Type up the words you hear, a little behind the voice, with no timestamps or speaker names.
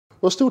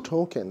We're still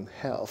talking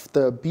health.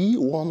 The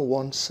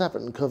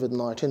B117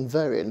 COVID-19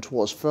 variant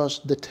was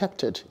first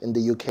detected in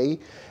the UK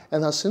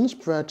and has since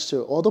spread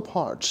to other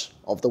parts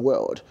of the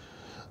world.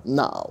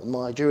 Now,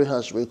 Nigeria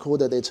has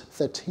recorded its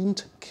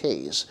 13th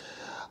case.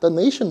 The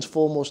nation's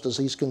foremost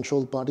disease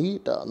control body,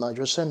 the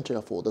Nigeria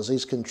Center for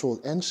Disease Control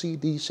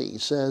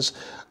 (NCDC), says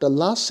the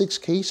last 6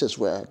 cases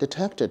were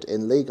detected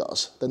in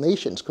Lagos, the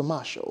nation's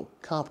commercial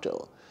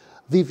capital.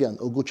 Vivian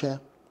Oguche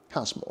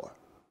has more.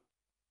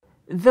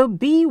 The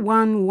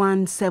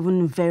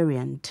B117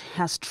 variant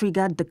has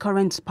triggered the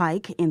current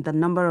spike in the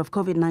number of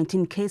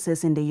COVID-19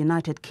 cases in the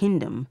United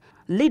Kingdom,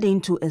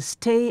 leading to a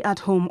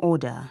stay-at-home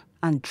order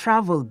and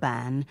travel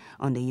ban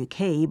on the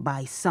UK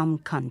by some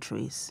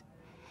countries.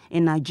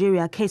 In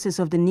Nigeria, cases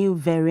of the new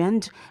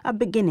variant are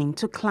beginning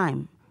to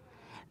climb.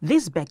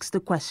 This begs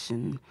the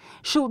question,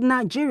 should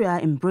Nigeria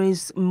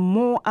embrace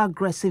more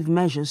aggressive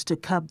measures to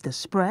curb the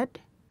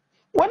spread?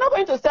 We're not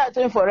going to start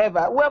doing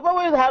forever. We have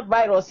always had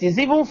viruses,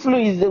 even flu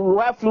is the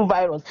flu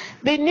virus.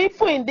 The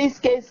needful in this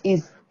case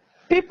is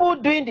people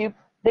doing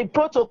the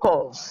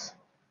protocols,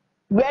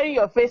 wearing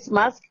your face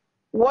mask,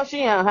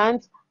 washing your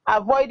hands,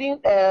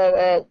 avoiding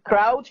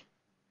crowd,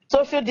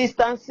 social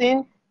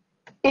distancing,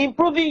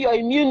 improving your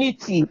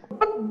immunity.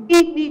 What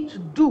we need to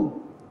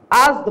do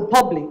as the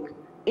public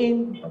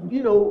in,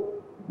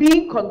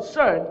 being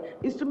concerned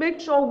is to make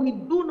sure we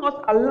do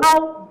not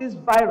allow this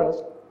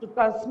virus to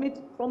transmit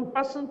from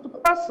person to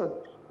person.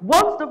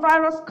 Once the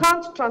virus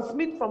can't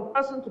transmit from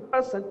person to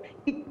person,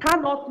 it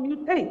cannot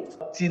mutate.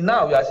 Till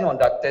now, we are seeing on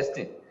that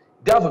testing.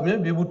 Therefore, we may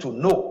be able to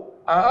know.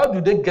 And how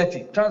do they get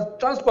it?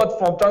 Transport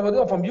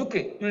from UK.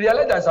 You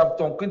realize that some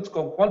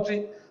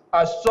country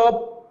has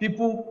stopped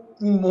people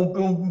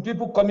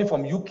coming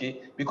from UK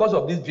because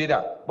of this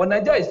variant. But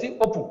Nigeria is still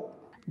open.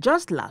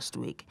 Just last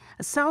week,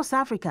 South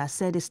Africa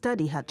said a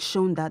study had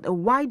shown that a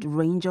wide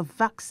range of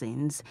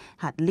vaccines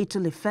had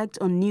little effect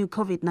on new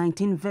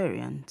COVID-19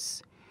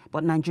 variants.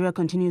 But Nigeria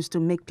continues to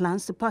make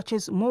plans to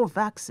purchase more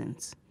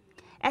vaccines.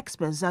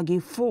 Experts argue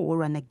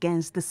for and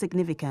against the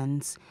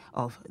significance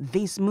of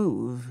this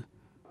move.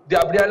 They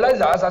have realized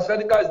that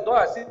AstraZeneca is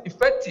not as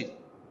effective.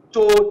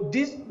 So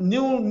this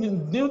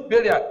new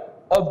variant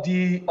of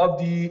the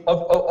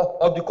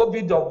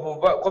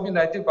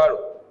COVID-19 virus.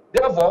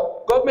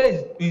 Therefore,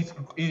 government is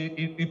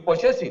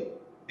purchasing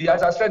the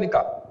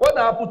AstraZeneca. What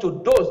happened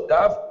to those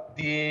that have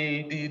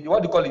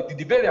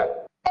the variant?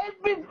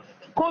 Every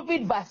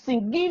COVID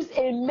vaccine gives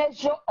a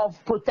measure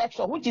of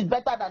protection, which is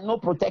better than no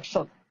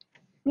protection.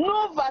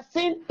 No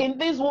vaccine in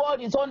this world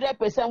is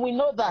 100%. We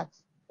know that.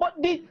 But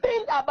the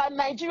thing about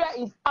Nigeria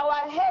is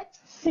our health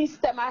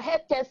system, our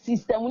healthcare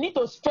system, we need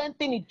to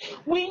strengthen it.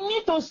 We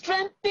need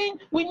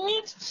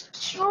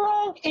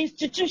strong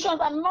institutions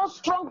and not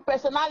strong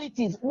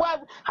personalities.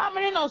 Well, how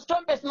many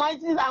non-strong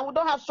personalities and we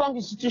don't have strong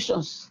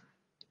institutions?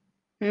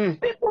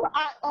 People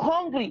are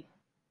hungry.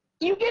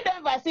 You give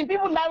them vaccine,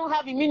 people don't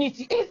have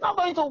immunity. It's not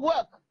going to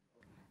work.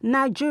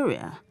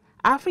 Nigeria,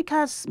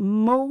 Africa's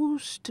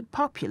most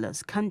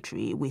populous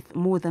country with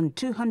more than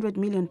 200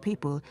 million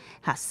people,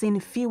 has seen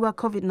fewer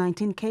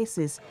COVID-19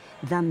 cases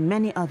than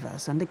many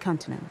others on the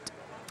continent.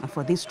 And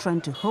for this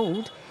trend to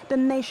hold, the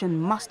nation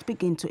must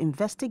begin to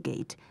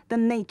investigate the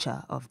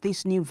nature of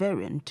this new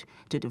variant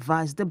to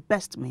devise the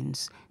best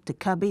means to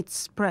curb its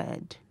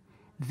spread.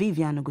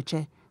 Vivian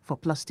Oguche for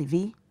Plus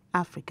TV,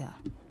 Africa.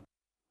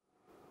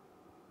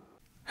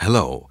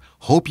 Hello,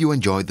 hope you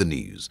enjoyed the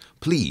news.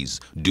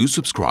 Please do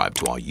subscribe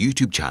to our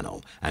YouTube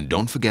channel and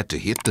don't forget to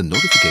hit the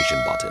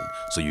notification button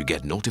so you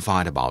get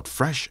notified about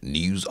fresh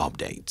news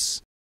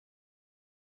updates.